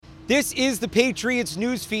This is the Patriots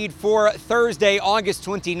newsfeed for Thursday, August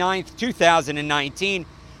 29th, 2019.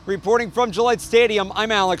 Reporting from Gillette Stadium, I'm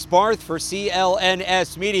Alex Barth for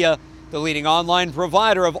CLNS Media, the leading online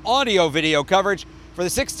provider of audio-video coverage for the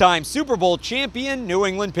six-time Super Bowl champion New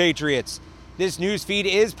England Patriots. This newsfeed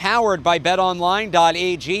is powered by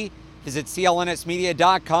betonline.ag. Visit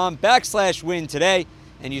clnsmedia.com/win today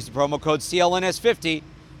and use the promo code CLNS50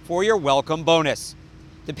 for your welcome bonus.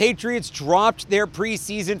 The Patriots dropped their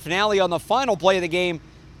preseason finale on the final play of the game,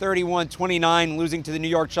 31-29, losing to the New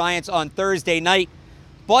York Giants on Thursday night.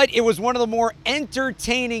 But it was one of the more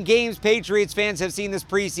entertaining games Patriots fans have seen this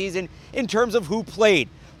preseason in terms of who played.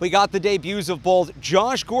 We got the debuts of both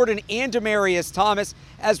Josh Gordon and Demaryius Thomas,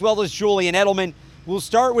 as well as Julian Edelman. We'll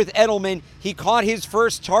start with Edelman. He caught his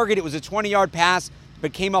first target. It was a 20-yard pass,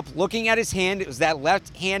 but came up looking at his hand. It was that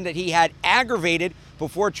left hand that he had aggravated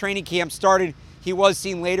before training camp started. He was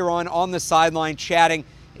seen later on the sideline chatting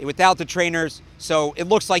without the trainers, so it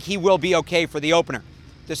looks like he will be okay for the opener.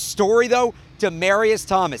 The story, though, Demaryius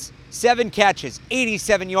Thomas, 7 catches,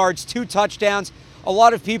 87 yards, 2 touchdowns. A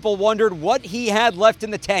lot of people wondered what he had left in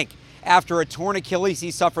the tank after a torn Achilles he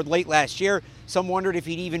suffered late last year. Some wondered if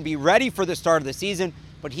he'd even be ready for the start of the season,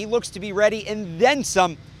 but he looks to be ready and then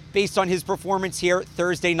some based on his performance here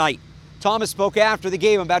Thursday night. Thomas spoke after the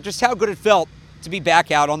game about just how good it felt to be back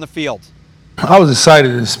out on the field. I was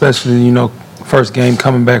excited, especially, first game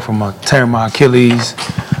coming back from tearing my Achilles,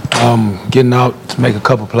 getting out to make a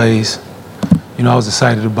couple plays. I was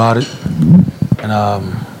excited about it, and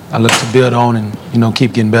I look to build on and,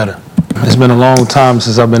 keep getting better. It's been a long time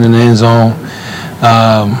since I've been in the end zone,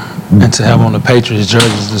 and to have on the Patriots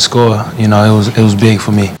jerseys to score, it was big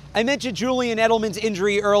for me. I mentioned Julian Edelman's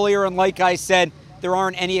injury earlier, and like I said, there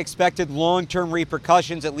aren't any expected long-term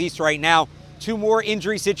repercussions, at least right now. 2 more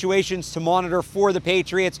injury situations to monitor for the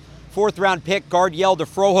Patriots. 4th-round pick guard Yelda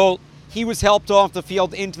Froholt. He was helped off the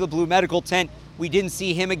field into the blue medical tent. We didn't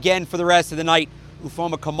see him again for the rest of the night.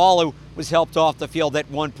 Ufoma Kamalu was helped off the field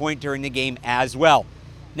at one point during the game as well.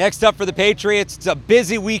 Next up for the Patriots, it's a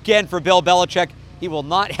busy weekend for Bill Belichick. He will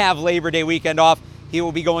not have Labor Day weekend off. He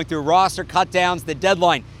will be going through roster cutdowns. The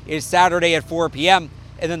deadline is Saturday at 4 p.m.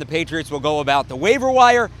 And then the Patriots will go about the waiver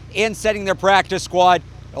wire and setting their practice squad.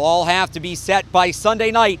 They'll all have to be set by Sunday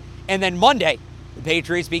night. And then Monday, the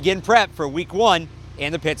Patriots begin prep for Week 1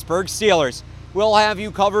 and the Pittsburgh Steelers. We'll have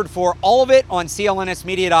you covered for all of it on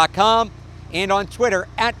clnsmedia.com and on Twitter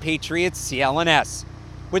at PatriotsCLNS.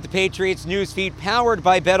 With the Patriots newsfeed powered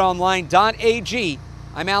by betonline.ag,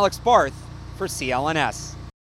 I'm Alex Barth for CLNS.